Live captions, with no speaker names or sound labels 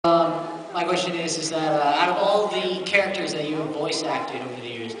My question is that out of all the characters that you have voice acted over the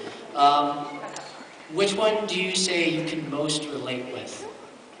years, which one do you say you can most relate with?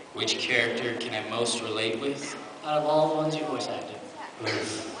 Which character can I most relate with? Out of all the ones you voice acted.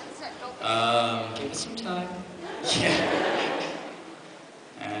 Give it some time. Yeah.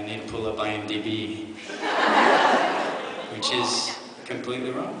 I need to pull up IMDb, which is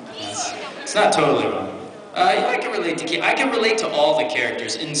completely wrong. It's not totally wrong. I can relate to I can relate to all the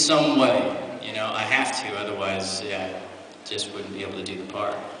characters in some way. You know, I have to, otherwise, yeah, I just wouldn't be able to do the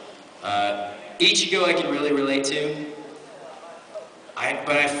part. Ichigo I can really relate to.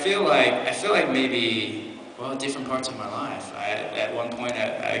 But I feel like maybe, well, different parts of my life. At one point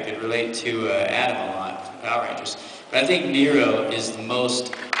I could relate to Adam a lot from Power Rangers. But I think Nero is the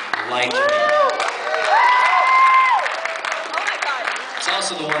most like me. It's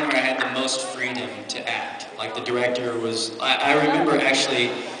also the one where I had the most freedom to act. Like the director was, I remember actually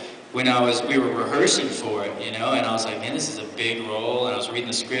when we were rehearsing for it, you know, and I was like, man, this is a big role, and I was reading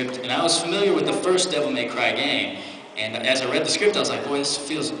the script, and I was familiar with the first Devil May Cry game, and as I read the script, I was like, boy,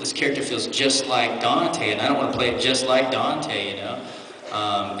 this character feels just like Dante, and I don't want to play it just like Dante, you know.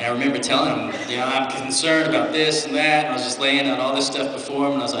 And I remember telling him, you know, I'm concerned about this and that, and I was just laying out all this stuff before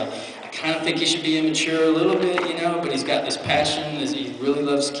him, and I was like, I kind of think he should be immature a little bit, you know, but he's got this passion, he really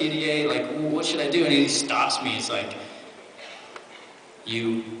loves Kitty, like, what should I do? And he stops me, he's like,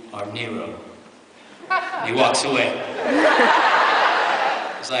 you are Nero. And he walks away.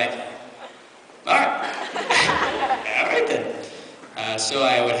 He's like, all right. All right then. So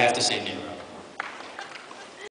I would have to say Nero.